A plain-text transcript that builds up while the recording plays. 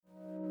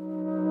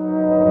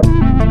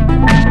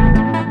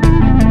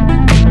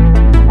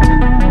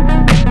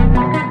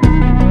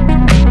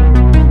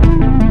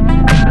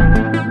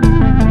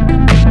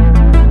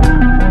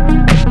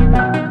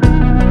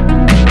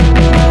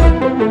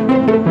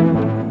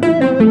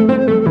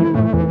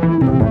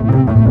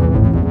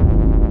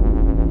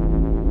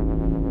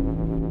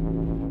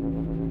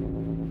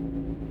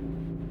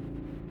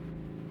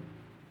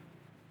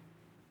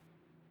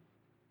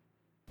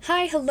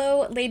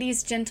hello,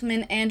 ladies,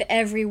 gentlemen, and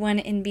everyone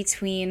in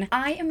between.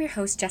 I am your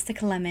host,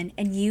 Jessica Lemon,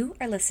 and you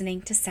are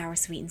listening to Sour,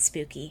 Sweet, and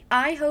Spooky.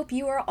 I hope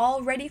you are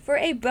all ready for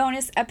a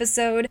bonus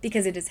episode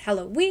because it is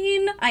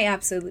Halloween. I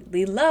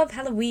absolutely love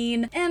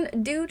Halloween,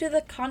 and due to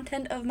the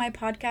content of my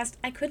podcast,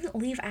 I couldn't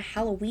leave a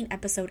Halloween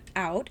episode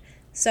out,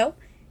 so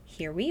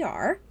here we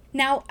are.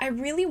 Now, I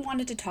really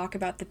wanted to talk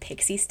about the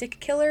Pixie Stick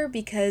Killer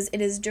because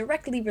it is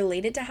directly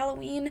related to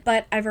Halloween,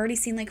 but I've already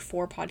seen like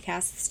 4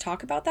 podcasts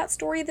talk about that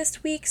story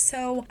this week,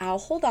 so I'll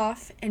hold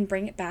off and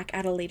bring it back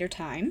at a later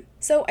time.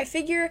 So I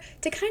figure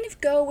to kind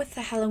of go with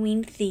the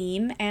Halloween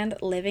theme and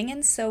living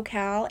in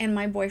SoCal and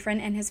my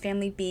boyfriend and his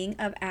family being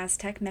of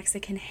Aztec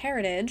Mexican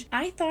heritage,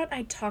 I thought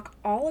I'd talk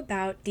all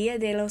about Dia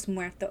de los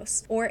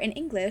Muertos, or in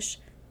English,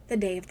 the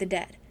Day of the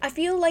Dead. I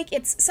feel like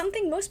it's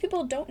something most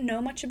people don't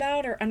know much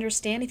about or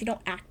understand if you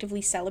don't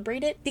actively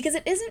celebrate it, because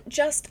it isn't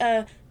just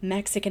a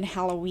Mexican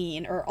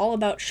Halloween or all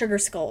about sugar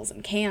skulls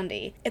and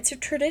candy. It's a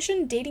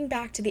tradition dating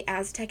back to the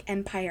Aztec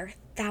Empire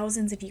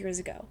thousands of years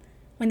ago,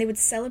 when they would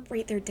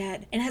celebrate their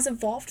dead, and has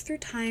evolved through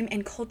time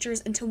and cultures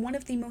into one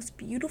of the most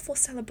beautiful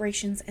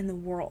celebrations in the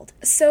world.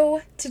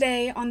 So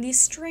today, on the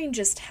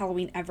strangest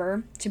Halloween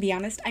ever, to be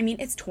honest, I mean,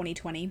 it's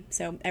 2020,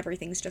 so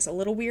everything's just a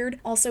little weird.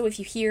 Also, if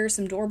you hear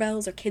some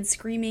doorbells or kids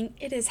screaming,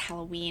 it is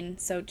Halloween,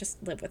 so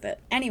just live with it.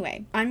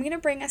 Anyway, I'm gonna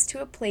bring us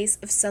to a place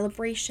of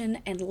celebration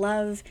and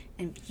love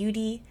and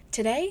beauty.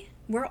 Today,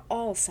 we're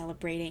all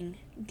celebrating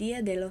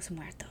Dia de los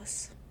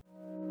Muertos.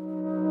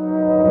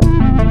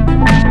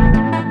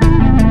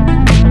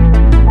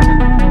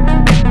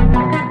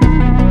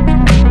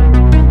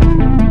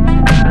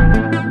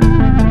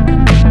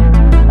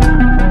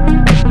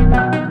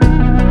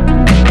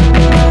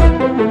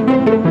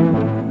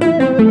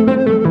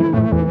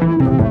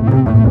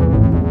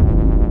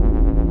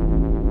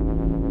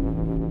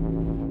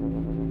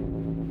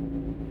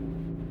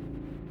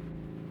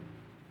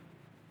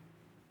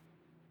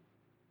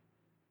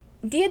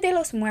 Dia de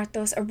los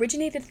Muertos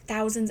originated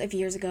thousands of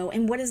years ago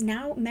in what is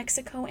now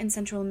Mexico and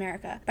Central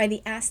America by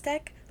the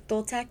Aztec,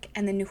 Toltec,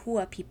 and the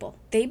Nahua people.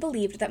 They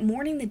believed that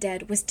mourning the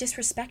dead was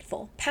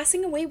disrespectful.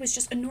 Passing away was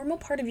just a normal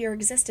part of your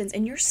existence,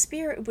 and your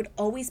spirit would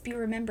always be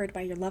remembered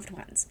by your loved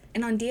ones.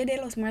 And on Dia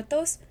de los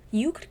Muertos,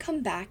 you could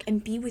come back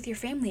and be with your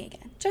family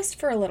again, just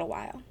for a little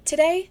while.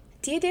 Today,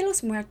 Dia de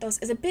los Muertos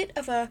is a bit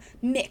of a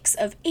mix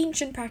of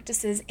ancient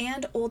practices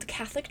and old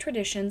Catholic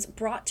traditions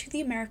brought to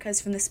the Americas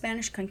from the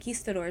Spanish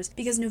conquistadors,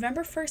 because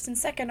November 1st and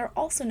 2nd are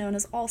also known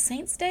as All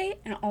Saints' Day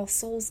and All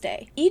Souls'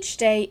 Day. Each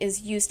day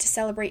is used to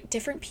celebrate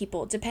different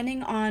people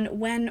depending on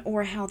when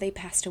or how they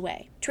passed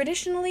away.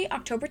 Traditionally,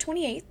 October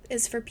 28th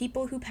is for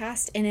people who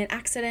passed in an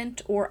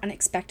accident or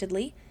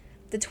unexpectedly.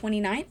 The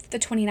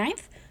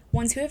 29th,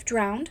 ones who have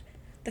drowned.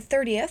 The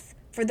 30th,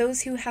 for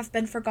those who have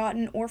been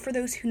forgotten or for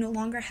those who no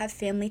longer have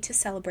family to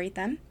celebrate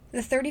them. The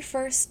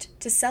 31st,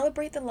 to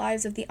celebrate the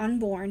lives of the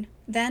unborn.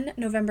 Then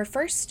November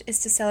 1st is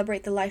to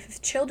celebrate the life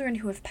of children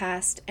who have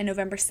passed, and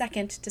November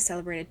 2nd to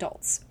celebrate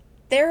adults.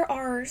 There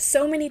are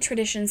so many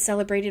traditions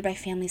celebrated by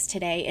families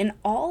today, and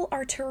all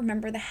are to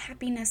remember the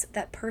happiness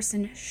that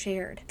person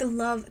shared, the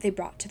love they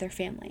brought to their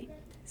family.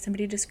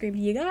 Somebody just screamed,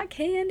 "You got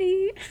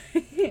candy!"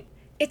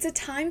 It's a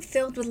time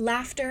filled with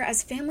laughter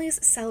as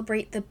families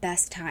celebrate the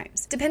best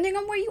times. Depending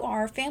on where you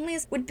are,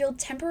 families would build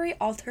temporary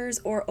altars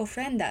or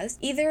ofrendas,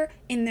 either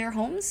in their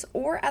homes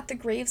or at the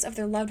graves of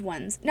their loved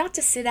ones, not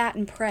to sit at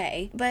and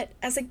pray, but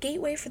as a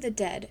gateway for the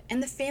dead,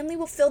 and the family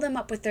will fill them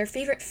up with their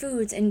favorite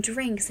foods and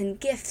drinks and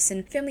gifts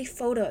and family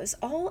photos,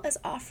 all as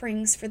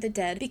offerings for the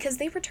dead because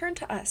they return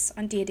to us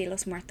on Dia de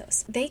los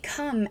Muertos. They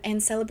come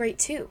and celebrate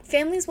too.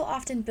 Families will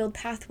often build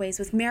pathways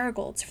with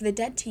marigolds for the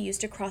dead to use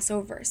to cross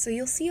over, so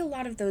you'll see a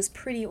lot of those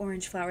pretty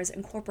orange flowers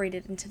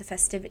incorporated into the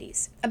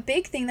festivities. A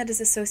big thing that is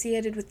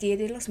associated with Dia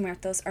de los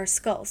Muertos are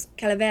skulls,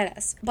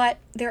 calaveras, but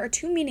there are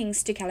 2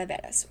 meanings to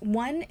calaveras.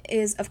 One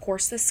is, of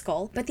course, the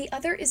skull, but the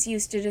other is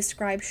used to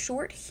describe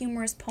short,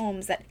 humorous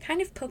poems that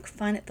kind of poke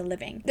fun at the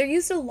living. They're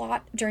used a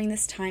lot during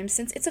this time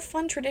since it's a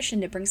fun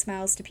tradition to bring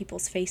smiles to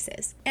people's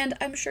faces. And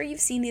I'm sure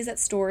you've seen these at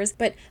stores,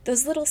 but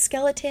those little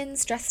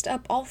skeletons dressed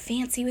up all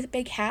fancy with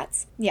big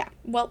hats? Yeah,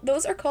 well,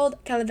 those are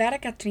called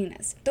calavera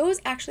catrinas.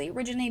 Those actually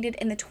originated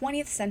in the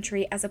 20th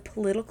century as a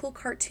political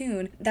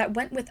cartoon that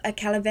went with a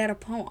calavera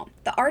poem.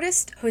 The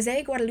artist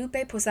Jose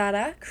Guadalupe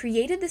Posada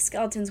created the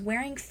skeletons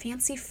wearing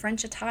fancy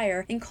French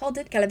attire and called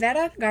it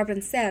calavera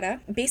garbancera,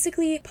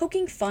 basically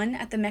poking fun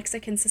at the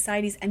Mexican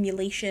society's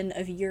emulation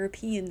of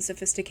European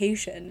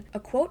sophistication. A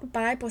quote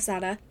by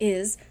Posada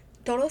is,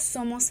 "Todos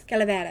somos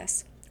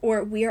calaveras,"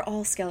 or "we are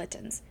all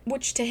skeletons,"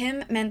 which to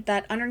him meant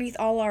that underneath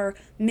all our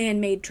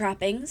man-made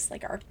trappings,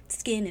 like our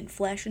skin and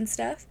flesh and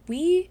stuff,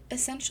 we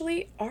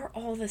essentially are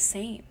all the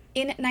same.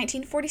 In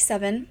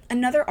 1947,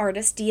 another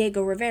artist,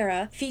 Diego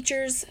Rivera,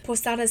 features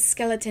Posada's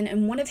skeleton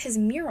in one of his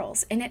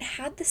murals, and it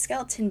had the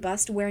skeleton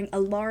bust wearing a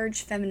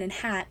large feminine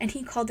hat, and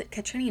he called it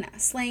Catrina,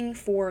 slang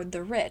for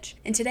the rich.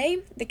 And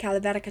today, the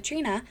Calavera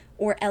Catrina,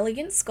 or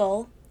elegant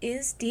skull,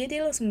 is Dia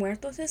de los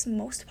Muertos'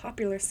 most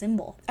popular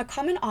symbol. A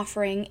common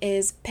offering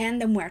is pan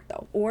de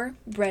muerto, or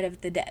bread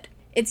of the dead.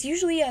 It's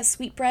usually a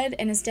sweetbread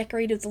and is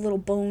decorated with little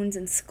bones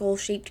and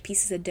skull-shaped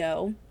pieces of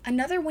dough.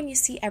 Another one you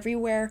see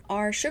everywhere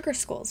are sugar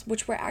skulls,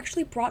 which were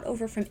actually brought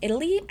over from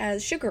Italy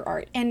as sugar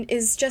art and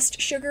is just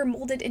sugar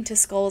molded into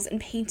skulls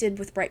and painted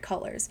with bright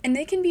colors. And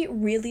they can be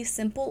really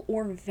simple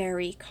or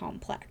very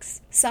complex.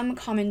 Some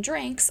common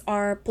drinks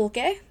are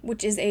pulque,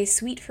 which is a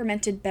sweet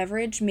fermented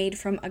beverage made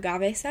from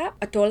agave sap,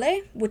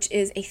 atole, which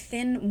is a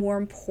thin,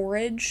 warm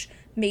porridge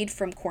made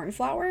from corn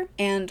flour,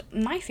 and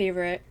my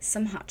favorite,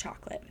 some hot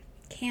chocolate.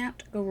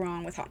 Can't go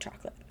wrong with hot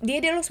chocolate. Dia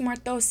de los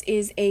Muertos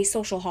is a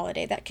social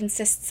holiday that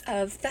consists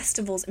of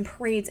festivals and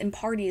parades and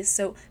parties,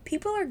 so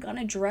people are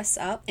gonna dress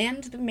up,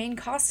 and the main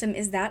costume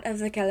is that of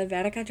the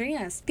Calavera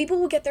Catrinas. People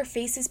will get their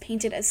faces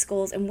painted as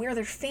skulls and wear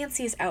their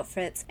fanciest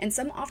outfits, and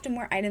some often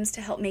wear items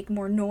to help make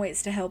more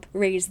noise to help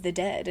raise the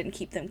dead and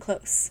keep them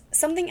close.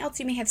 Something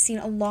else you may have seen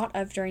a lot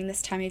of during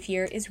this time of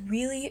year is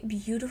really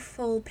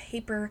beautiful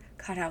paper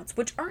cutouts,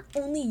 which aren't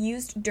only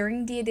used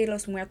during Dia de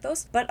los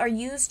Muertos, but are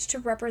used to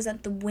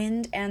represent the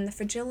wind and the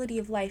fragility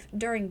of life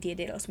during Dia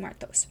de los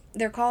Muertos.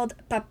 They're called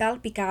papel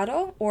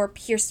picado, or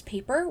pierced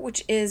paper,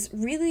 which is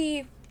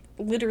really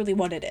literally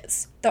what it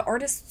is. The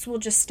artists will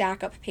just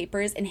stack up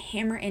papers and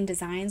hammer in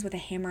designs with a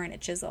hammer and a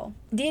chisel.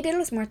 Dia de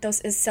los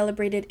Muertos is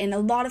celebrated in a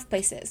lot of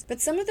places, but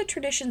some of the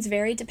traditions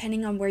vary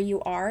depending on where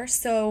you are.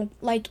 So,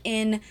 like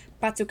in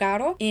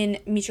Pachucaro in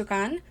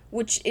Michoacan,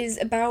 which is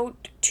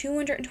about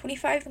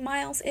 225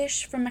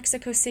 miles-ish from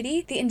Mexico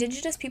City, the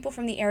indigenous people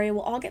from the area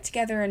will all get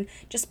together and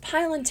just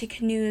pile into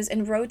canoes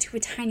and row to a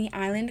tiny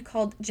island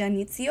called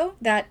Janitzio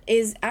that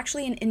is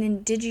actually an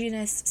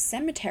indigenous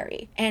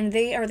cemetery, and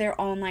they are there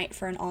all night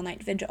for an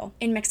all-night vigil.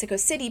 In Mexico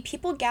City,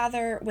 people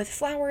gather with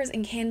flowers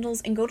and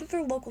candles and go to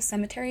their local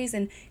cemeteries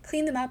and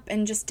clean them up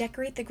and just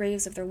decorate the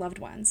graves of their loved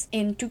ones.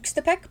 In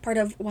Tuxtepec, part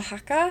of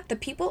Oaxaca, the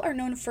people are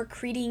known for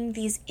creating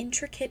these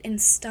intricate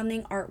and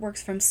stunning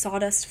artworks from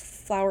sawdust,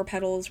 flower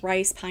petals,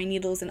 rice, pine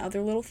needles, and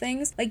other little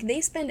things. Like,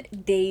 they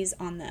spend days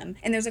on them,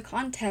 and there's a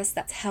contest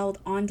that's held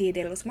on Dia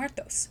de los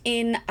Muertos.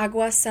 In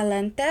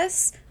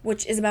Aguascalientes,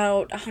 which is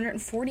about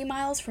 140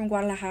 miles from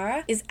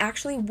Guadalajara, is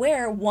actually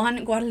where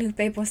Juan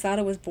Guadalupe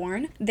Posada was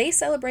born. They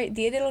celebrate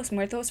Dia de los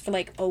Muertos for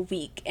like a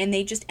week, and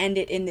they just end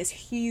it in this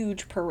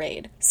huge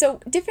parade. So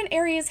different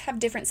areas have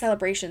different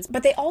celebrations,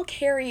 but they all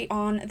carry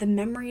on the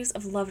memories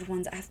of loved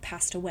ones that have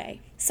passed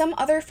away. Some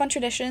other fun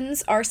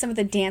traditions are some of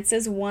the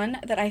dances. One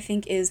that I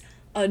think is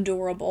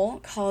adorable,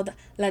 called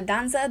La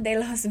Danza de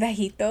los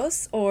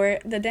Viejitos, or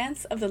the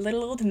Dance of the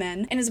Little Old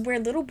Men, and is where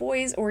little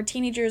boys or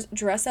teenagers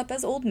dress up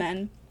as old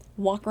men,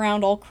 walk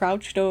around all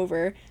crouched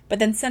over, but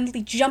then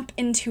suddenly jump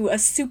into a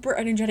super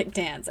energetic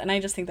dance, and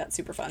I just think that's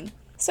super fun.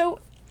 So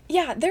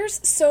yeah,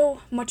 there's so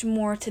much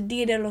more to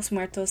Dia de los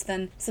Muertos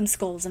than some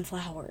skulls and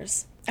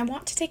flowers. I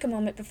want to take a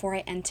moment before I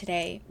end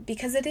today,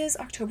 because it is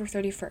October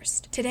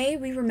 31st. Today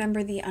we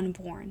remember the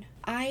unborn.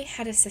 I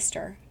had a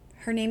sister.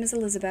 Her name is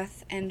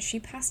Elizabeth, and she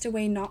passed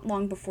away not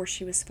long before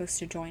she was supposed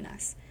to join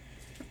us.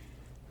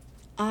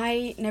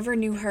 I never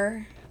knew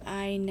her.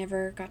 I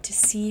never got to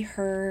see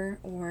her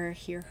or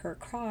hear her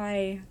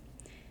cry.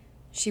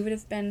 She would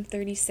have been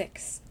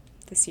 36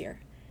 this year.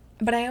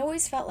 But I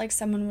always felt like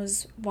someone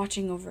was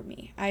watching over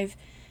me. I've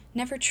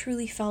never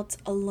truly felt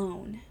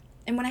alone.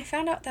 And when I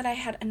found out that I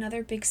had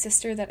another big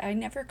sister that I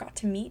never got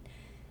to meet,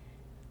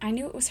 I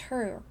knew it was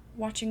her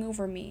watching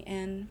over me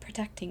and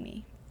protecting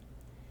me.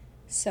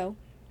 So,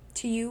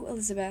 to you,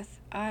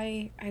 Elizabeth,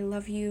 I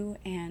love you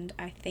and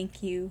I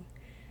thank you.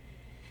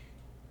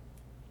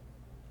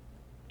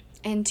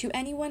 And to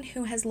anyone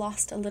who has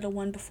lost a little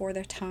one before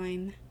their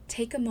time,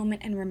 take a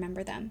moment and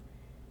remember them.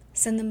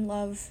 Send them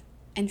love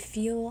and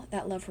feel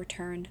that love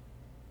returned,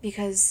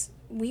 because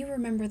we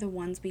remember the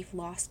ones we've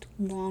lost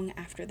long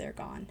after they're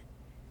gone.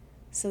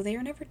 So they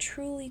are never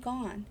truly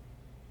gone.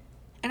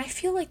 And I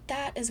feel like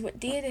that is what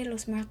Dia de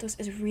los Muertos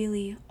is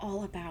really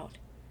all about.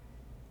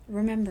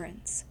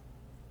 Remembrance.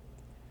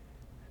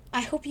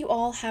 I hope you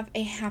all have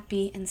a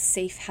happy and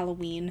safe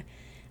Halloween.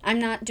 I'm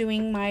not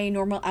doing my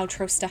normal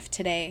outro stuff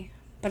today,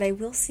 but I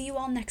will see you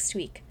all next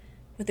week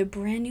with a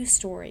brand new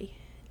story.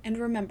 And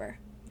remember,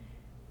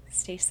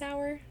 stay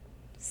sour,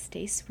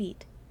 stay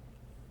sweet,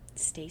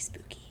 stay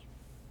spooky.